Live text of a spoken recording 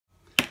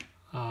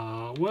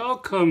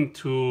Welcome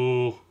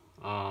to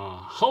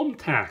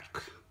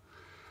HomeTech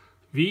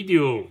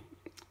video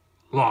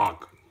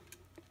log.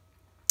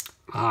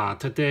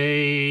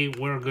 Today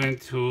we're going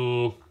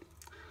to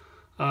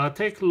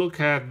take a look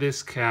at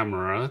this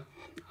camera,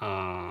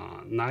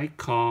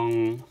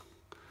 Nikon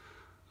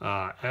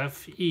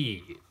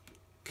FE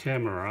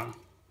camera.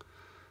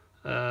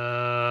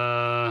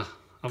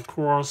 Of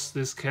course,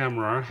 this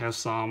camera has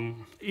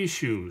some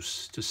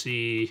issues to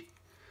see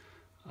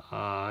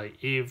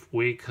if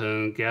we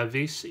can get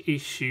these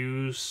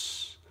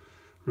issues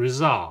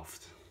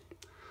resolved.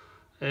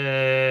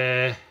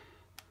 One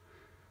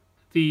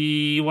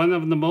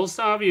of the most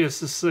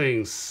obvious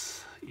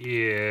things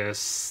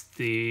is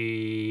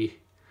these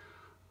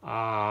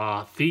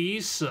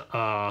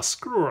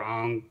screws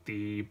on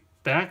the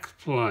back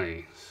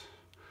planes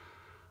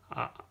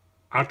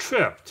are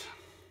tripped,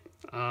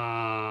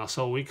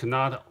 so we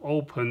cannot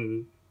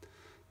open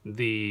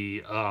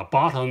the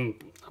bottom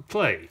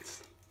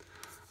plate.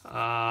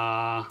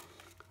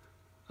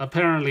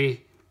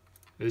 Apparently,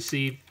 you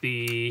see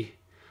the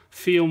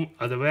film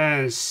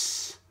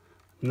advance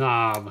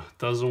knob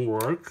doesn't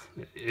work.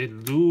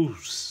 It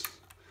loose.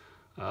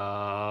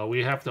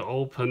 We have to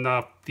open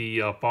up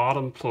the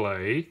bottom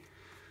plate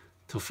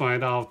to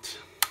find out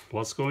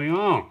what's going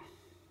on.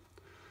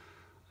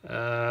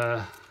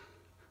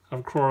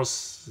 Of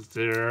course,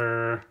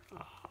 there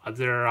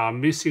are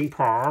missing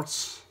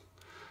parts.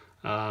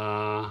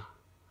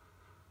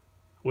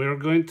 We're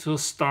going to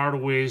start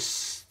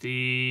with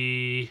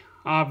the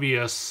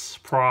obvious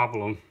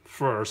problem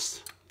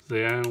first,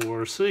 then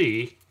we'll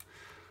see.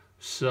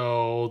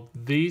 So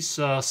this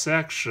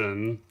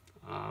section,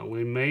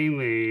 we're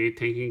mainly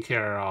taking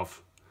care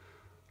of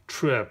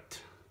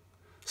tripped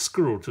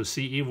screw to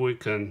see if we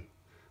can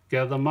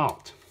get them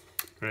out,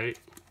 right?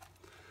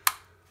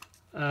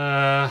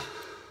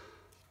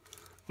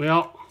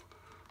 Well,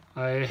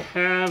 I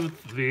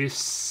have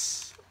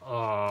this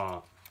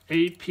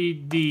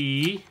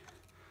APD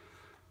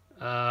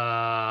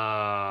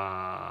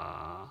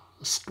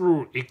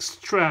screw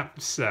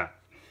extract set.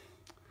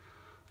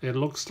 It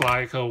looks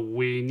like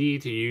we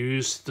need to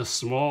use the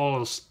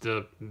smallest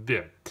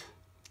bit,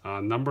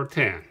 number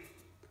 10,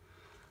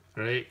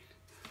 right?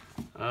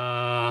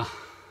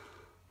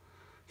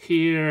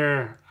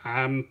 Here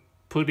I'm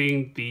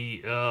putting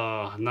the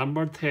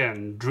number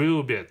 10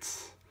 drill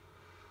bits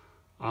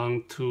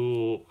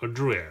onto a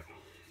drill.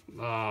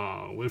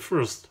 We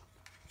first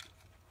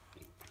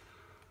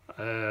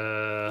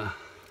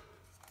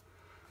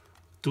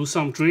do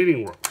some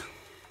drilling work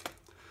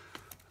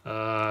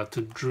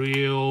to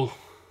drill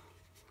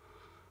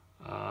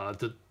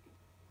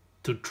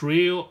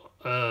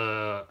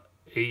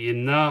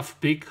enough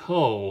big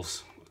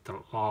holes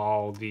to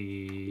allow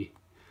the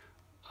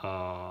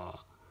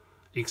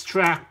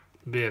extract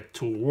bit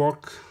to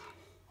work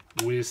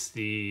with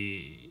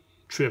the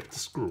tripped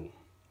screw,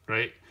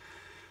 right?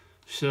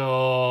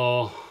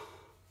 So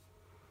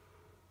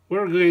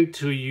we're going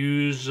to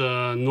use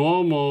a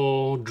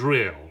normal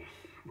drill,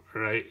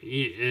 right?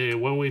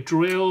 When we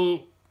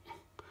drill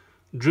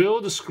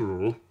the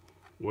screw,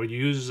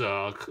 we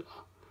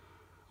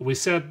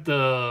set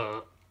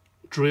the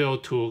drill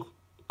to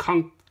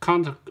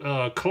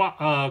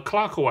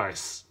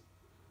clockwise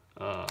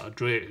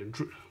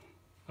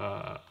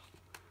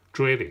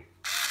drilling.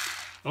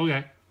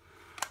 Okay,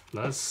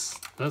 let's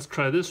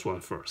try this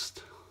one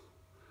first.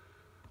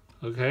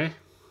 Okay.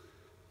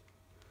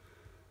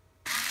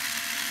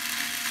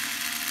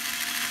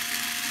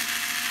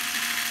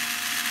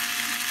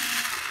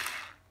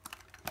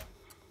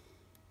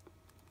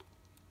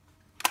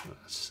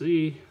 Let's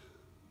see.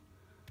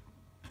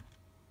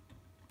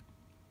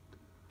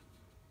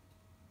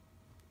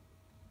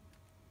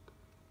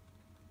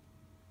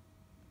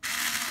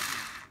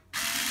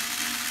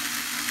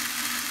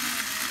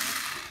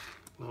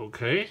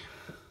 Okay.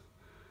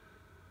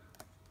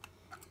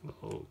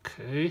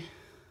 Okay.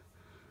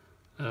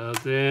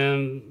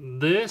 Then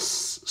this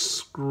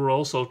screw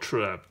also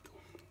tripped.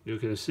 You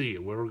can see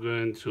we're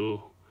going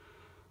to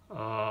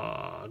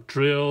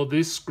drill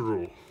this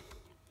screw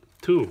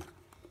too.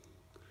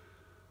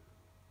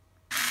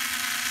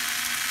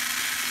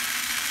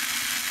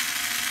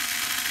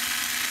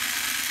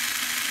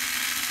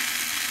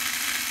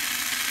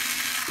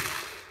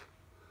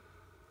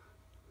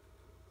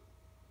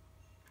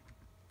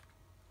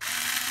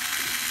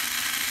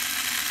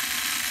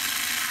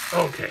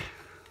 Okay,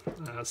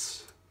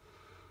 let's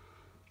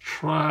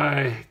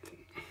try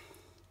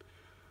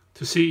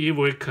to see if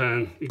we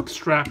can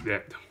extract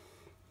it.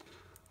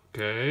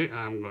 Okay,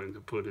 I'm going to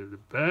put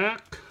it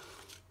back.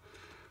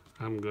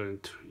 I'm going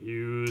to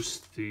use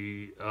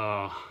the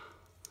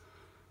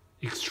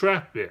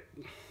extract bit.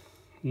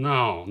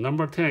 Now,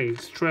 number 10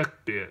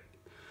 extract bit.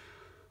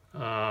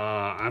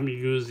 I'm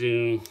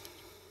using,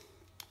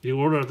 in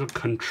order to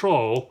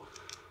control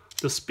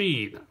the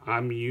speed,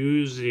 I'm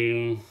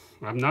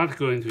not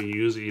going to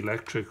use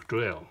electric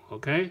drill,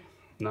 okay?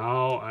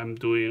 Now I'm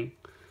doing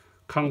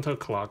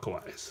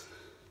counterclockwise.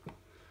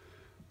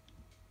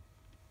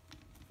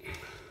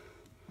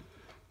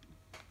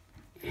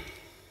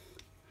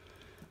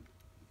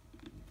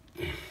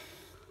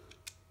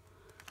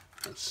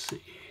 Let's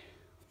see.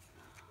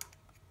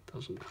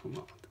 Doesn't come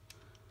out.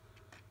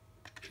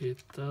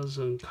 It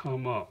doesn't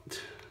come out.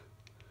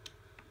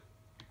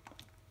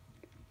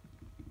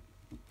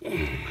 It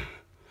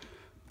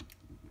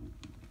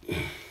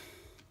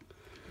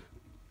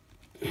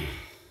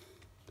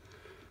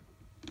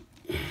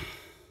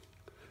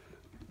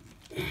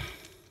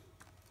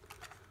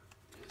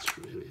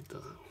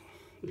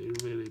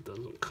really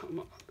doesn't come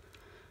out.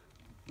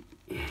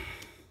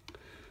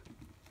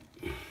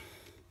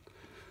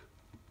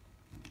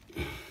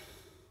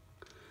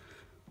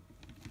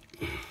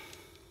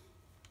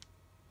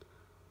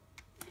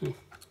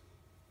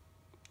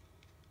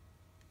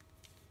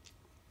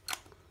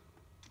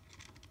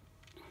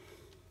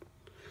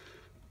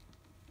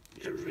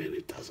 It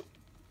really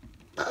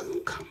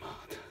doesn't come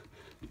out.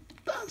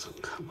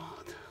 Doesn't come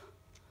out.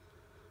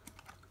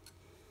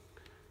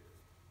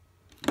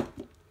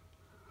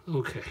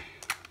 Okay.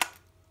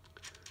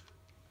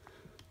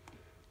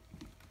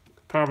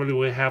 Probably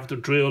we have to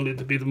drill a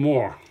little bit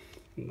more.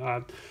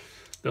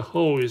 The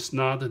hole is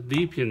not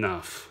deep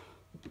enough.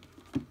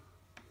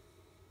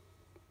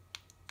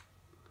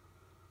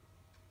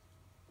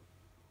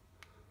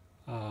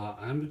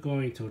 I'm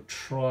going to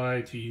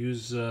try to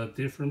use a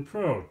different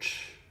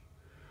approach.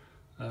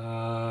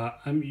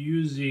 I'm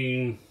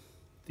using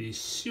the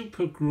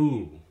super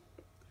glue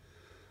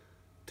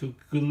to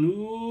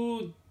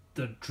glue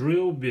the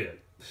drill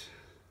bit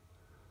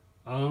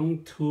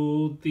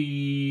onto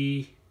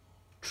the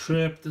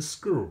tripped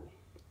screw.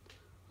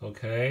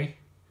 Okay,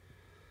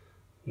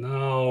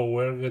 now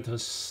we're going to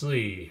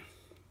see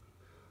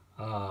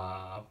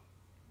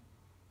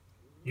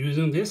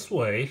using this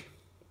way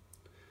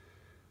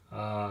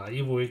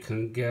if we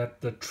can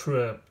get the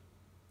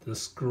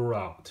screw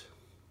out,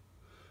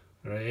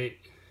 right?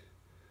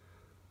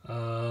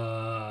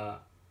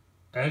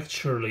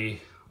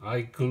 Actually,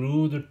 I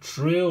glue the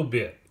drill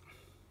bit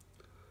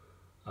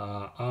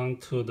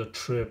onto the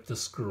tripped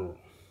screw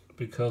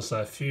because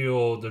I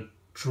feel the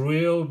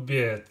drill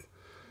bit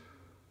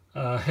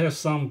has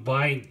some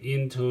bite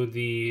into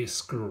the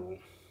screw.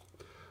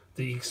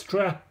 The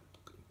extract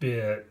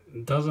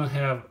bit doesn't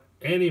have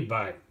any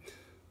bite.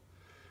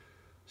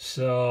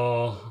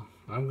 So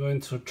I'm going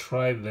to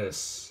try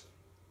this.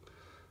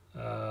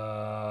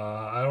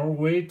 I'll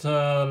wait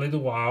a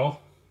little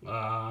while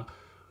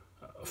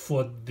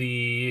for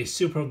the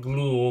super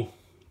glue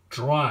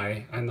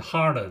dry and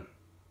harden.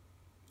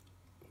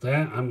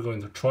 Then I'm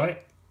going to try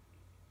it.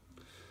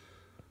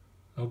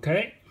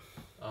 Okay.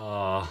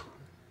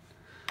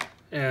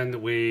 And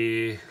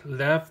we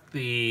left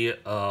the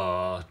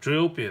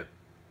drill bit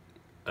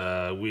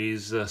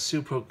with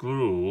super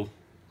glue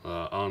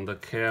on the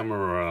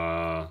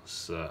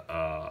camera's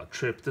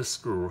tripped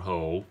screw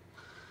hole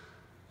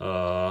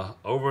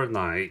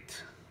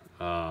overnight,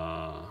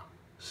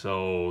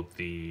 so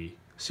the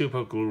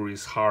super glue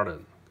is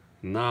hardened.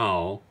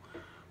 Now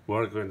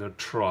we're going to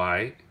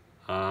try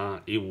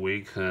if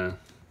we can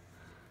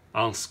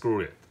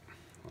unscrew it.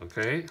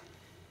 Okay,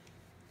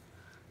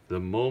 the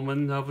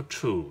moment of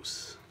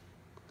truth.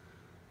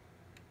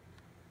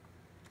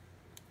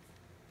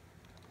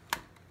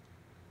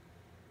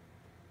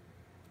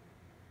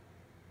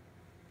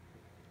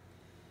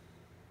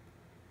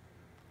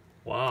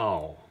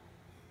 Wow,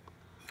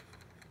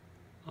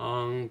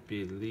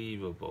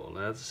 unbelievable.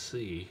 Let's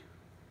see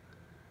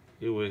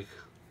if we,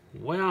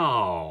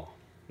 wow,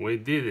 we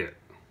did it.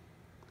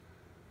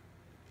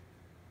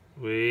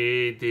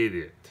 We did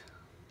it.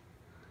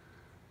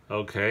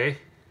 Okay.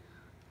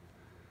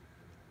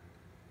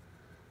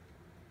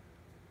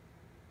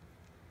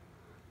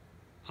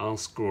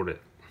 Unscrewed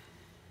it.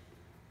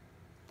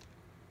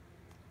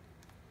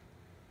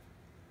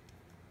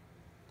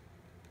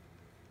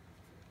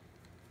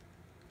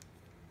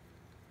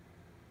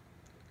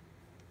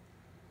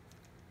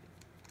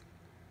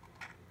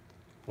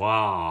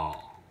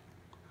 Wow.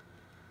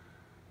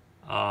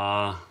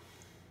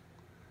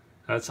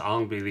 That's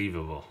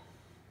unbelievable.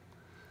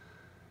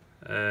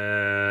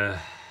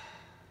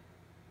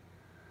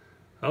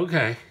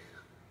 Okay.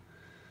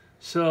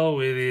 So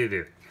we did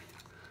it.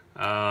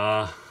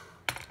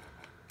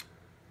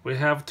 We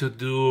have to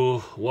do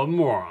one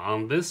more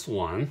on this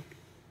one.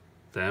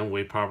 Then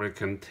we probably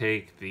can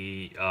take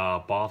the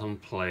bottom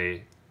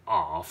plate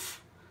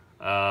off.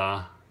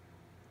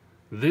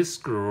 This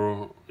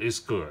screw is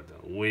good.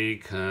 We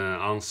can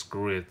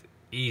unscrew it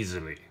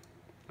easily.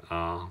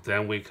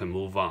 Then we can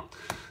move on.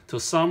 To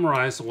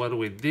summarize what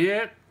we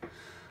did,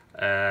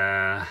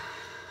 to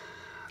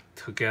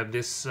get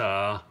this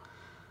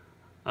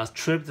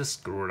tripped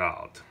screwed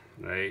out,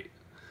 right?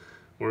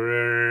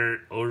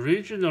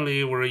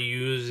 Originally we're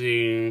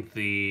using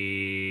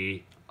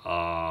the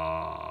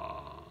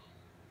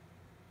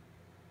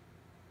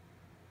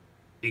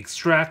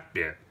extract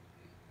bit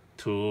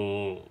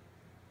to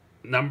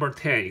number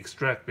 10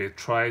 extract bit,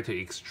 try to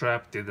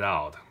extract it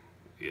out,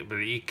 but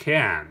it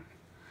can.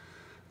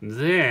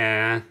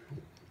 Then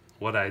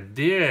what I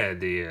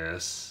did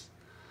is,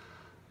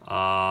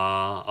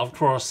 of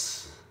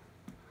course,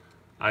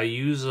 I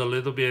use a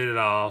little bit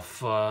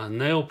of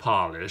nail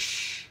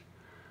polish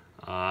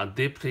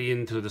deeply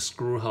into the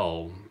screw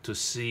hole to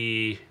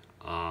see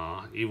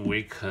if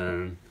we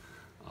can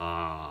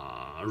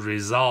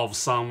resolve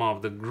some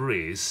of the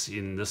grease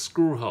in the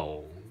screw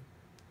hole.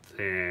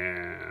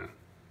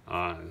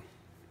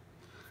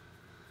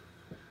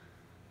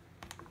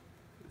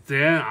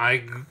 Then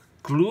I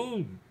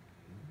glued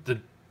the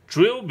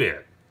drill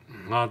bit.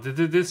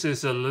 This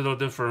is a little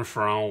different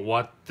from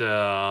what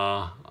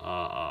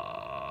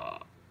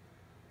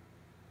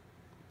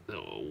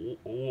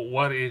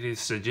it is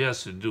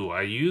suggested to do.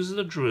 I use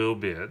the drill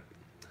bit.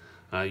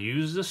 I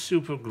use the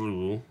super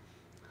glue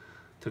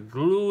to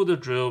glue the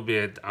drill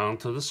bit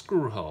onto the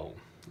screw hole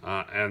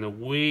and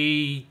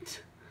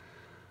wait.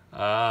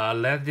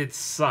 Let it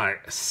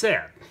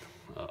set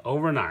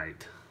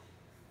overnight.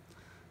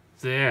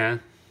 Then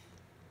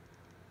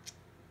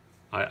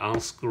I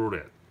unscrewed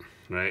it.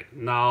 Right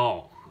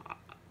now,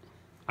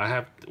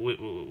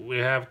 we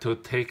have to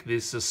take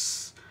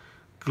this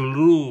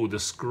glue, the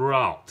screw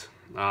out.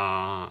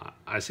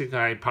 I think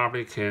I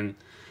probably can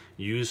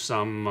use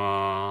some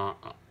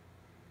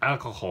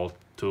alcohol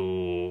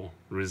to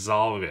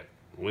resolve it.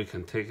 We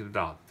can take it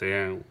out.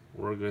 Then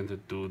we're going to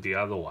do the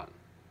other one.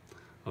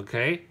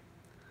 Okay.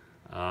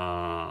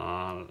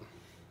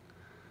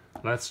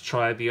 Let's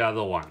try the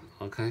other one.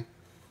 Okay.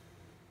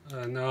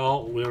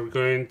 Now we're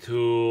going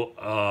to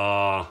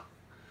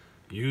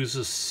use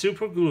a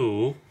super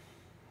glue,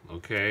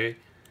 okay,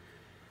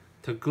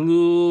 to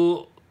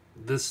glue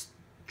this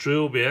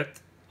drill bit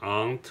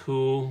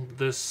onto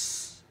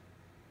this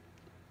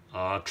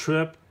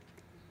trip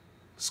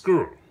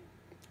screw.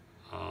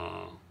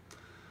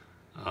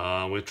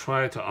 We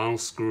try to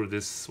unscrew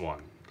this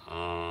one.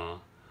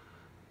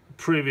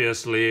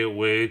 Previously,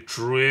 we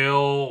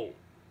drill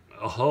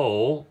a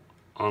hole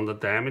on the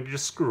damaged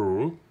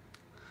screw.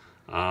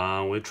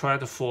 We try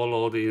to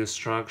follow the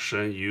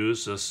instruction,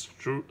 use a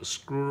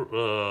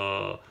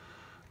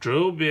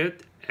drill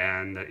bit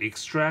and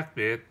extract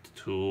bit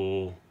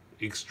to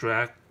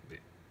extract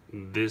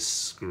this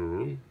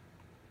screw.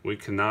 We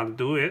cannot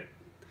do it.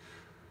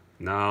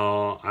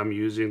 Now I'm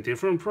using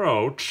different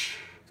approach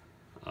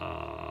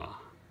to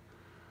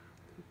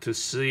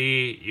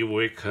see if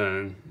we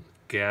can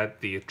get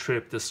the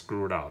trip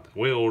screwed out.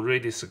 We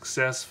already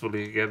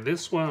successfully get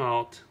this one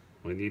out.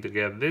 We need to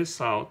get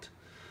this out.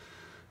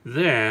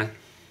 Then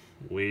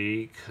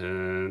we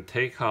can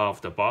take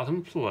off the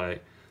bottom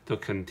plate to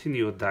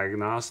continue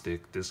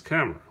diagnostic this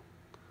camera.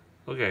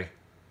 Okay,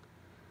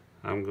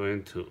 I'm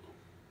going to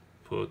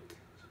put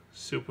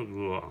super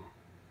glue on.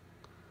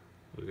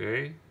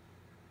 Okay,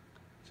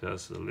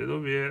 just a little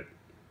bit.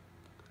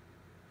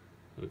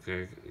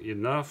 Okay,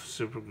 enough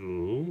super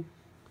glue,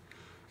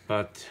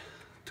 but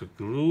to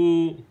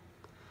glue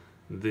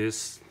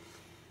this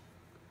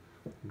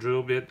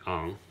drill bit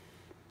on.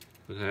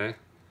 Okay.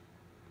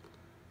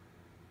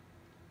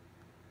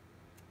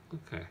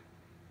 Okay,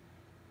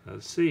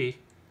 let's see.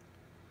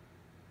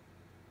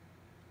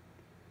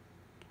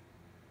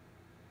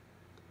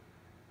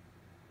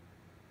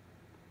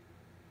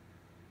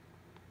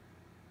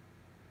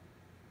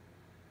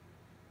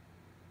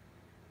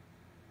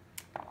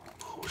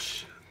 Oh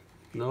shit,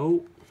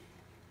 no,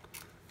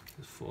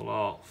 it fall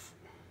off.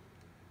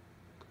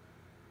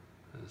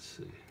 Let's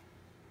see,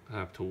 I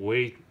have to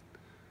wait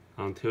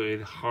until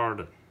it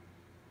hardens.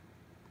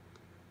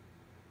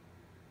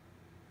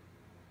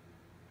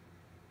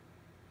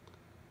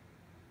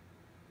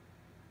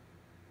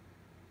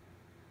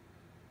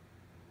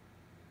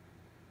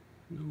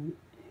 No.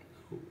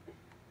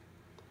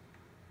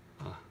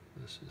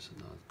 This is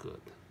not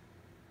good.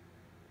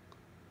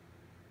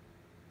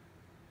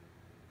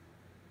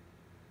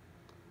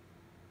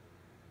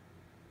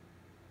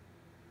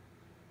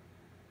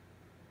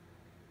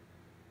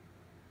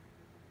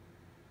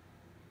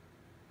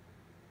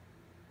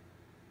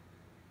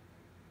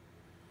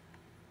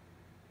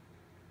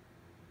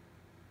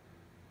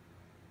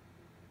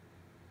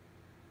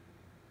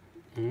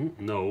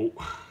 No,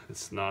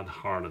 it's not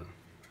hardened.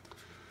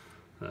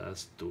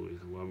 Let's do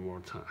it one more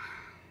time.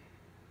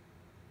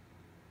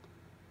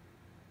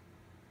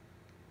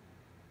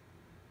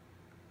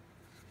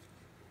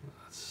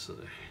 Let's see.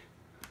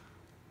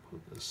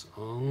 Put this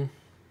on.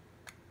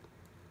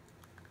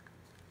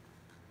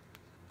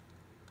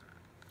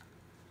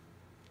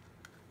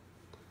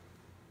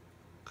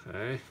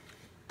 Okay.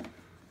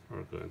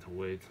 We're going to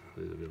wait a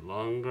little bit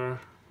longer.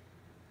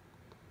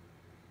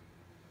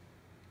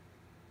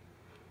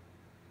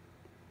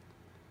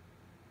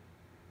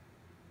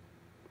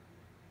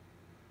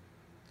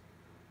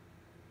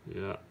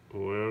 Yeah,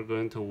 we're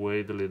going to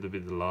wait a little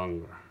bit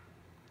longer.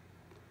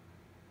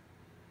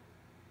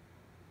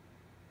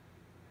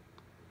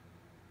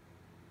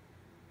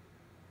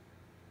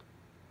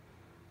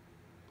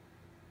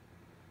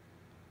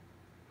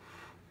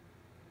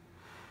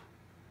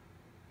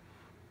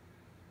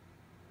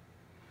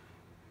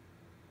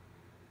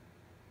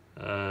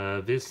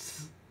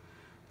 This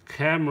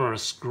camera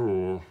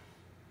screw's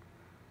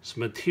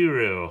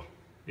material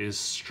is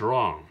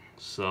strong,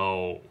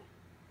 so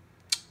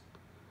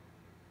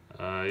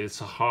it's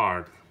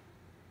hard.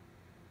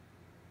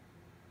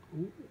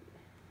 Ooh.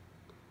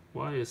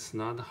 Why it's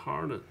not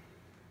hardened?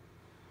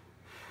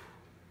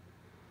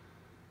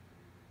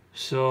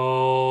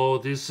 So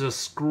this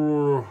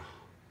screw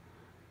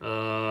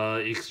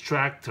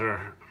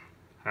extractor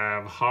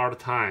have hard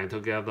time to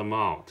get them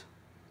out.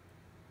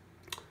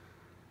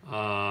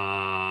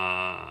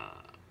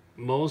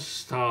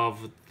 Most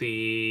of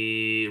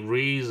the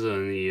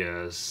reason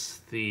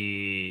is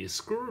the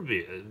screw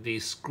bit, the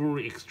screw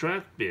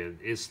extract bit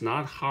is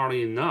not hard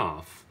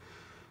enough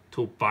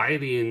to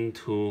bite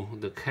into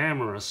the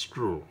camera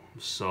screw.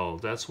 So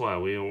that's why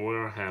we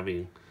were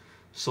having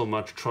so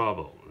much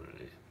trouble.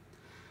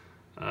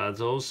 Right?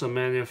 Those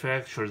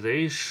manufacturers,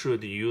 they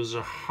should use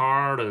a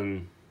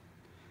hardened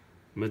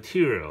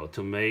material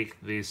to make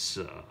this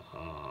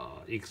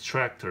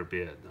extractor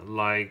bit,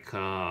 like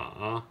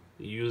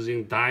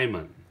using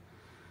diamond,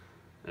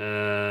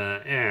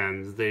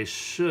 and they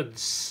should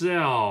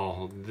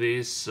sell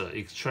this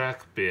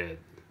extract bit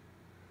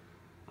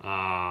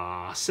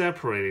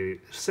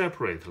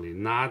separately,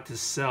 not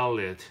sell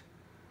it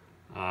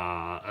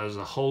as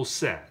a whole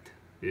set.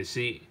 You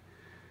see,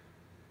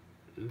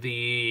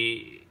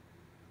 the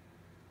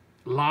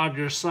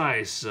larger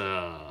size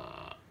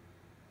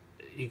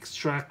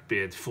extract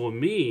bit for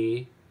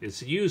me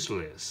is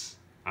useless.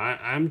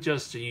 I'm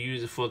just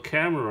using for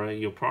camera.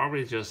 You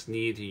probably just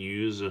need to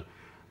use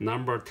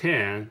number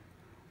 10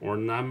 or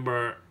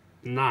number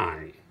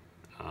 9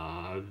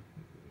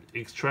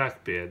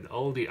 extract bit.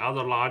 All the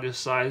other larger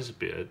size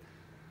bit,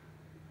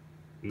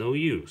 no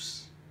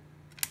use.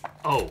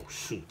 Oh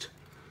shoot,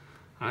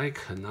 I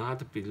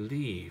cannot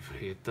believe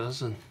it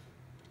doesn't.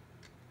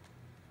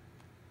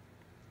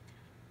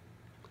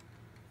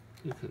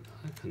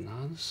 I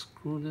cannot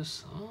screw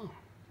this up.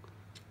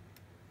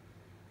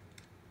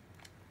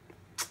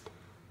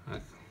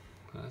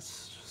 That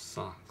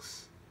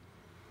sucks.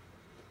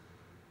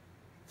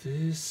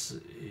 This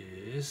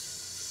is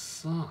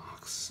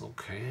sucks.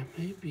 Okay,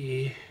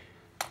 maybe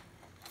I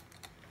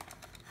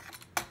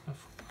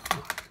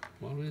forgot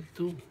what we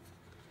do.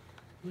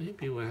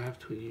 Maybe we have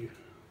to use.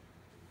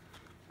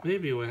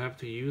 Maybe we have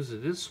to use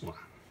this one.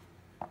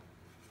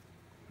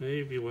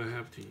 Maybe we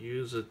have to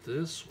use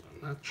this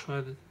one. Let's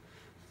try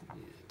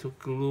to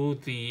glue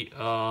the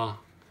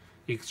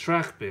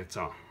extract bits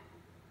on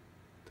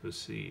to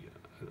see.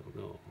 I don't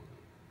know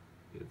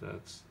if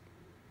that's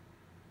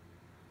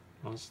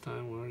last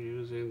time we're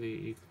using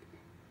the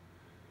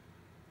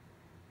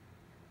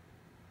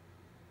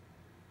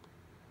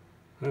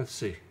let's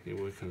see if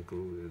we can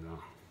glue it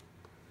on.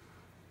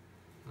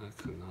 I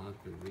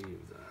cannot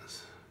believe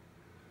that.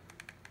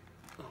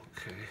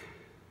 Okay,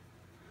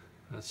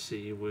 let's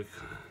see if we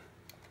can.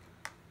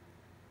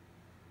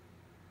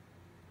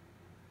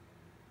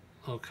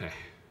 Okay.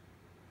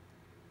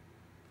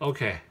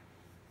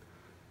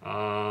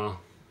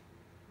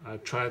 I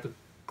try to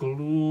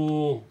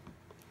glue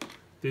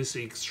this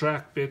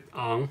extract bit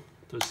on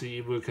to see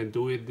if we can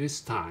do it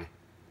this time.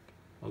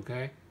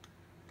 Okay.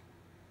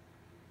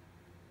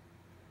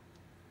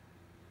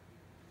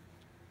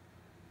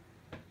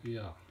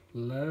 Yeah,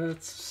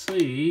 let's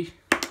see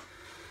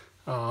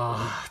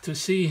to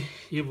see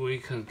if we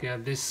can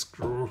get this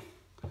screw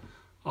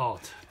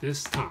out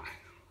this time.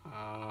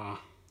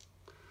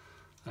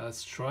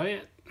 Let's try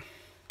it.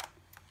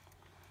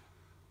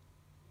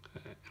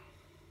 Okay.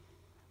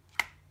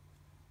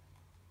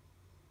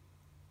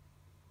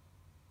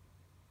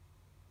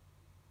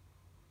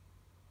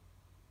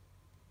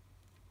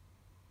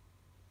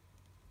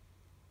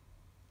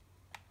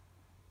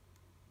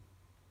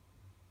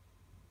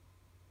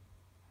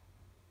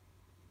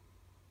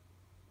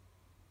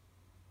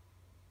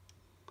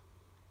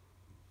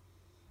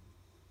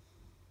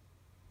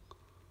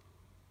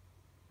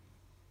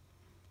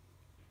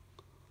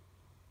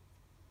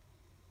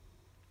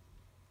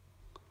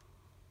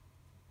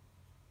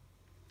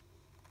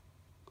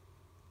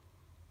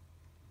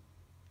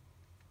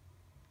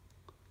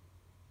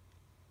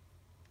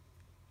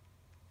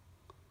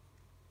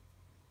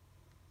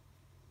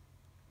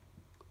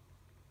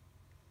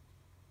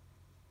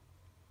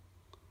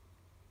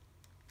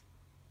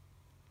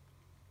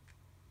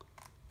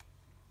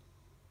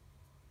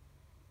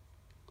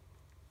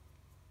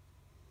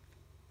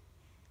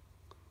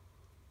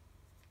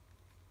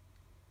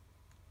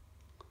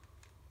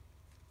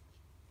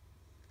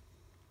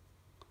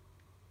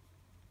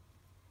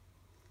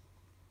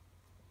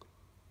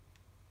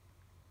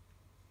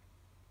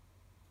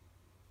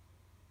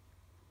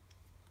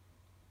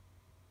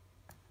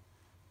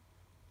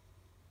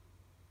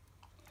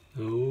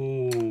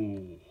 No,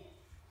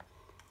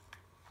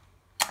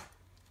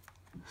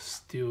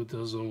 still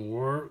doesn't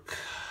work.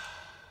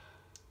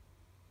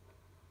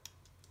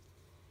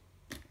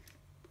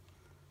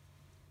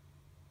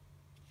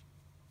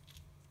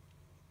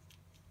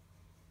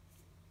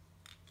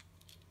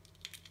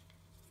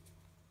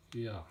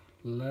 Yeah,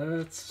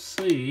 let's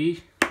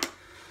see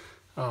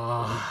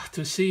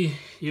to see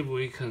if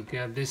we can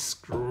get this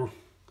screw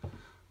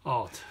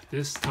out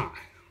this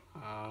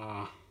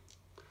time.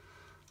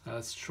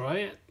 Let's try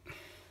it.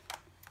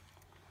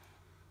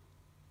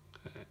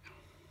 Okay.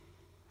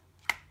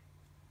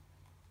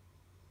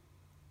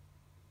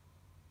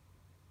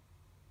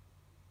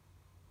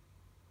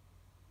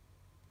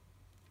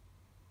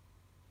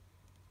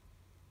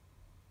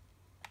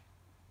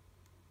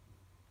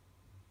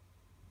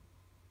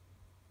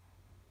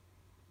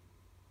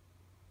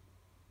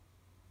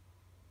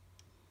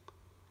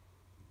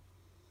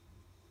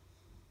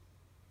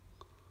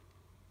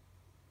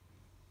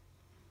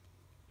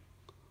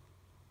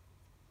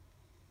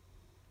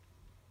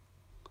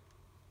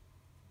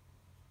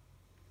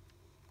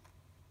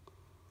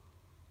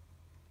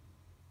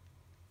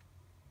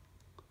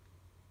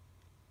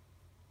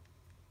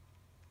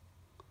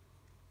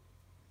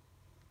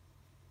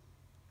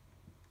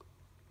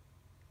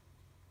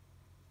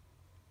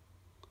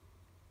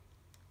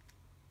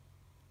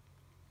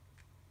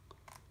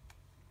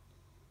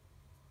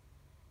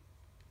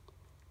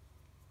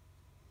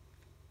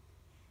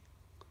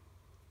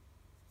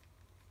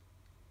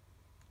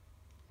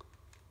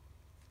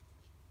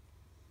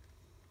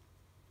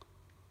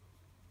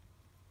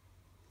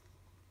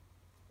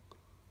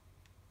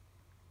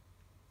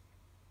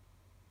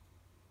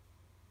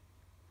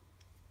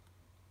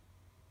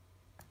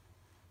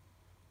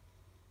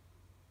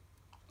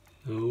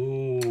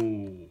 No,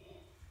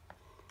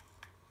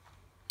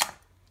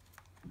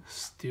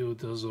 still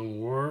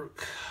doesn't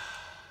work.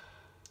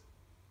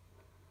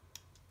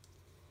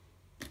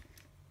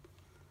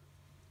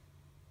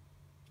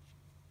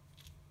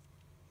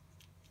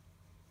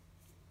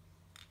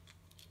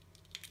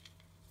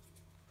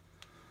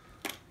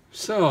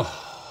 So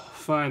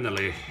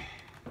finally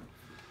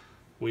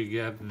we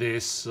get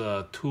this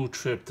two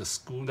trip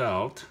screwed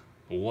out.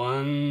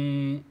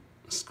 One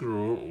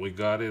screw we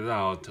got it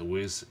out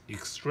with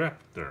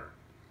extractor.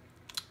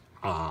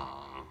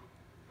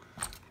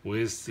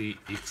 With the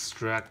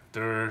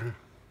extractor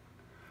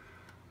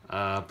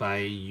by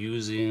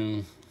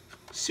using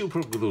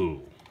super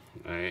glue,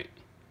 right?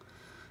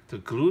 To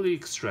glue the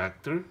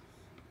extractor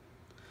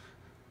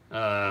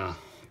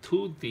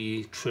to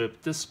the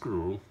tripped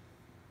screw,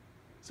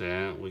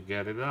 then we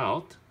get it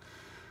out.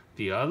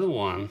 The other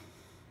one,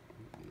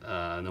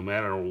 no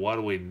matter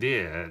what we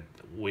did,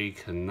 we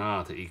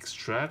cannot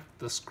extract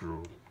the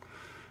screw.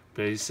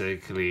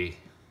 Basically,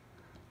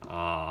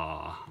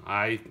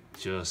 I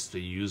just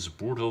use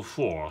brutal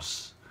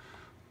force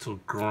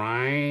to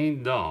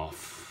grind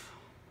off,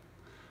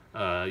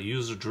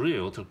 use a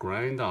drill to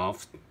grind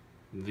off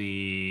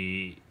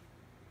the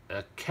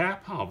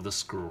cap of the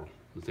screw,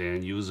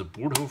 then use a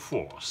brutal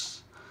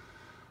force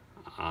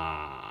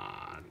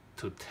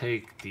to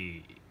take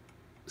the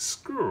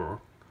screw,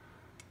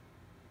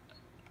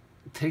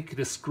 take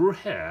the screw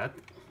head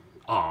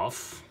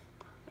off,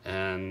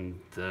 and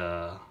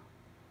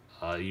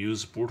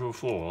use brutal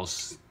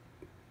force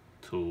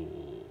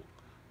to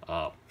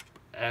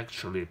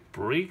actually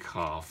break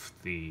off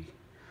the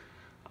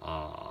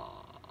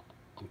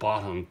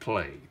bottom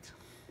plate.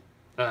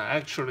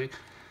 Actually,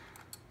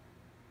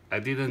 I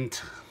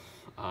didn't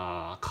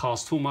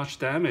cause too much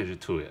damage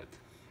to it,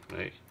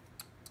 right?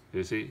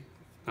 You see,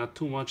 not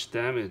too much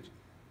damage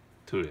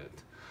to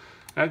it.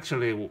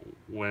 Actually,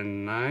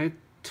 when I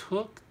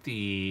took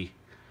the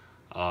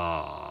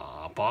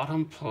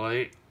bottom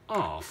plate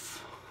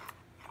off,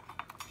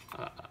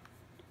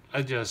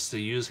 I just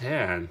use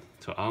hand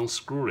to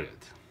unscrew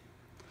it.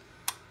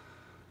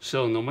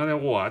 So no matter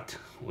what,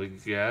 we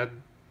get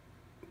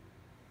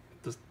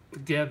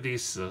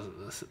this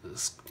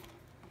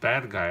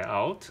bad guy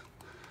out.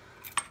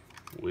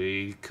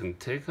 We can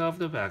take off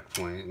the back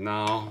plate.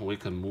 Now we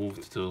can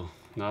move to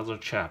another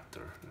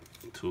chapter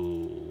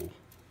to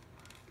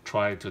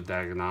try to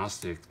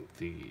diagnostic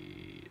the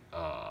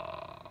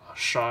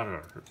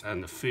shutter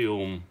and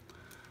film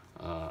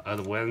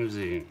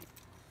advancing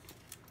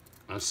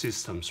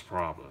systems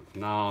problem.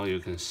 Now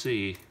you can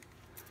see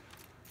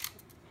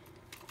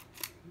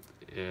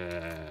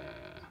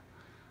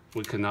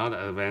we cannot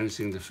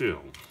advancing the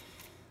film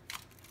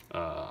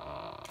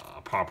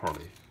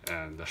properly,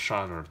 and the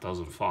shutter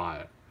doesn't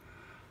fire.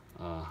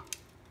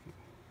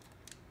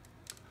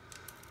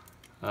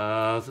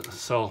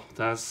 So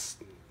that's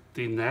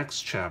the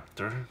next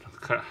chapter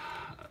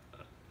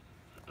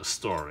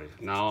story.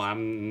 Now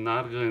I'm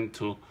not going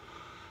to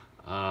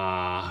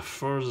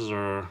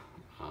further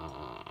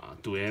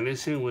do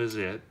anything with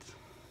it.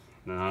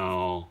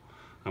 Now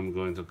I'm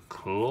going to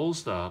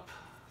close up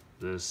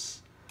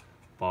this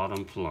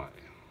bottom plate,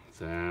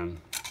 then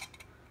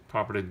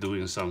probably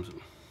doing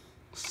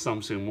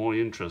something more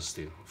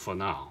interesting for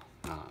now.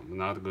 I'm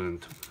not going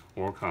to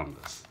work on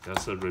this.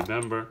 Just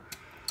remember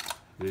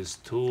these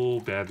two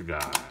bad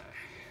guys.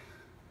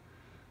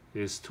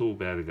 These two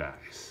bad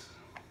guys.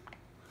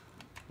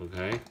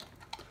 Okay.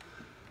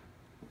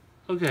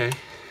 Okay.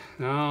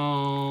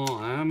 Now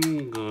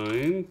I'm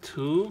going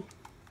to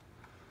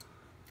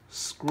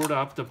screw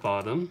up the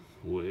bottom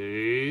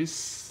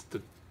with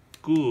the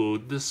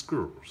good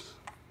screws.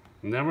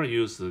 Never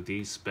use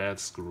these bad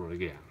screw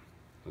again.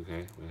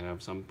 Okay, we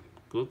have some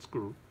good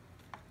screw.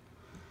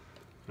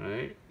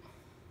 Right?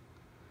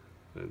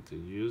 Going to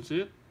use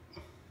it.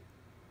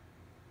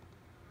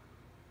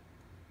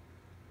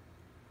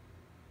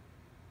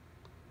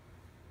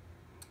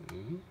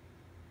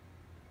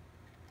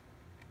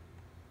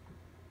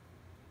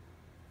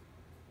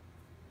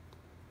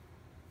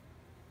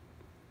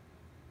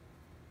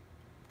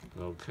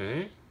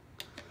 Okay.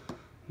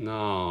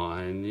 Now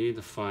I need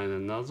to find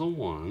another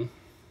one,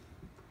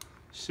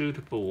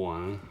 suitable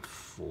one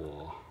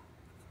for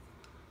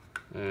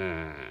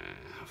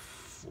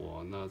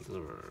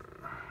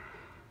another.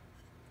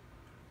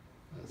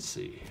 Let's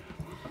see.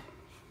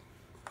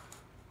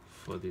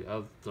 For the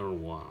other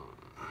one,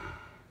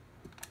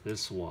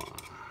 this one.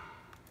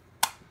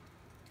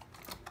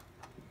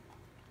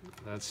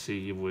 Let's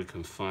see if we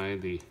can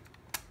find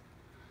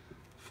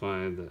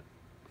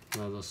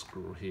another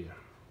screw here.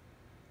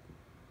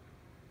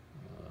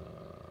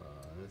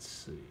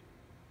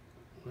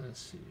 Let's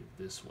see if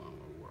this one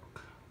will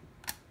work.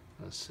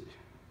 Let's see.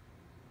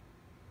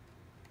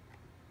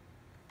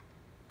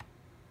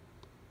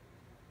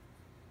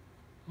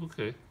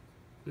 Okay,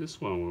 this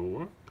one will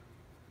work.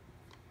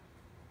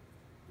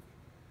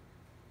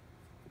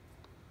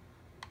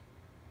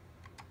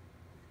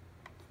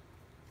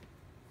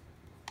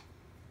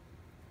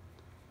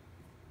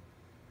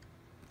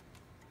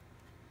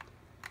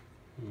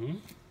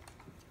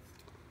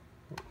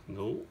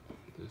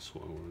 This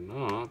one we're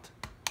not.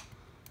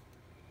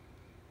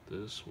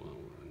 This one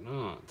we're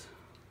not.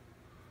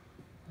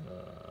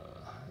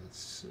 Let's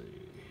see.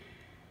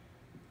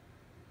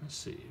 Let's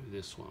see if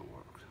this one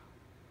works.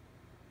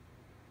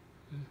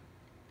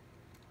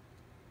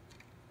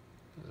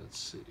 Let's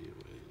see if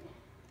we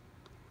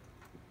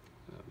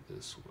have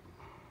this one.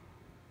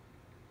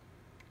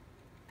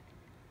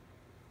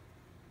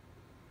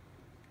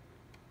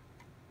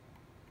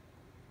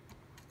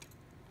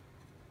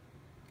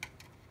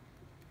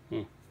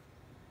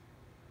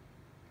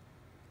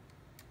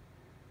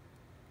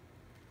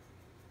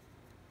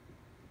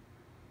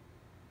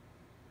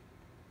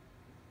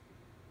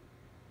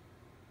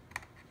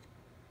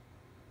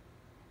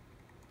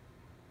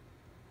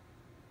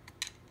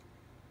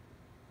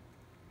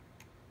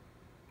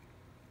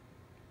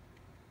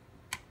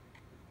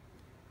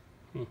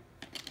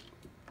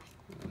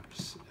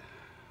 Let's see.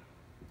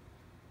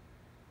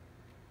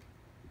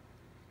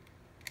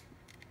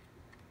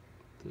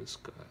 This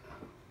guy.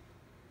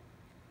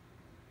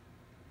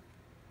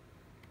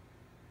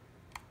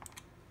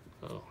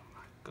 Oh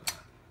my God.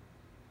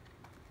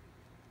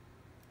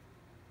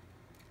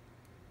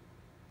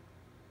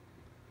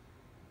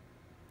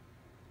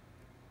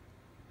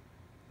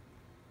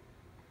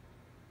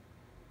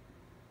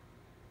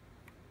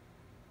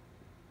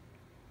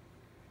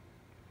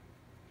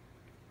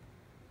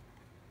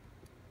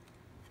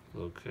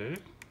 Okay.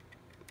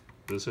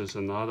 This is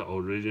another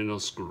original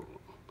screw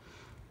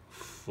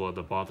for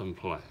the bottom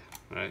plate,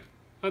 right?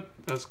 But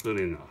that's good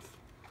enough.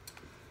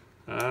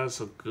 That's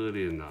good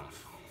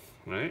enough,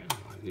 right?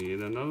 I need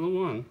another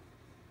one.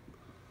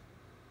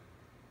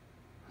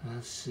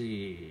 Let's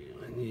see,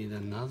 I need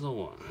another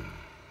one.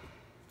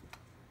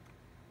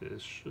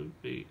 This should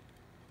be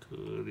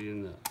good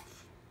enough.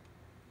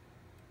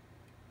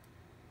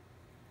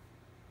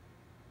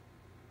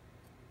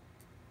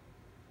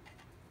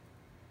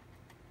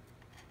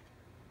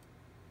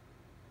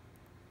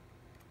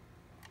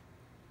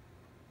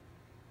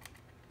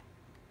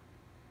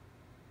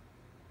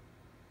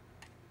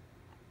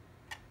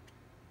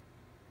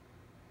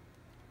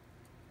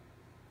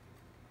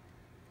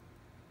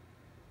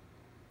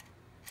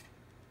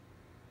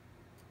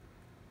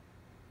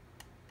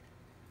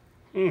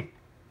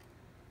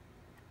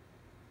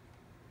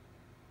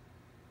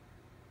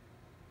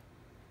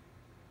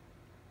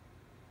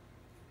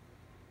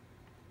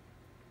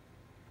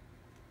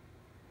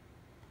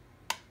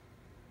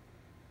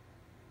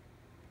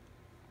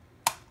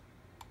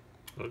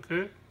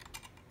 Okay.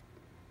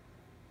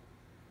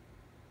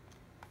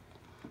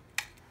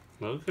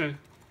 Okay.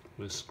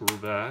 We screw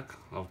back.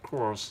 Of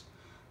course,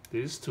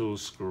 these two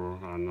screws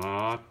are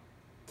not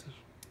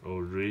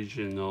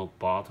original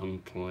bottom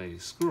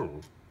plate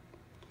screw.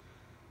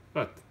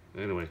 But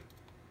anyway,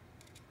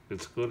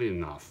 it's good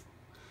enough.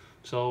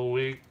 So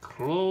we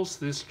close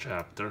this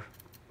chapter.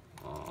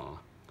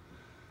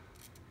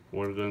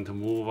 We're going to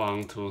move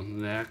on to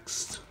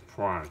next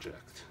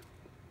project.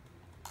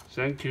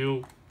 Thank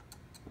you.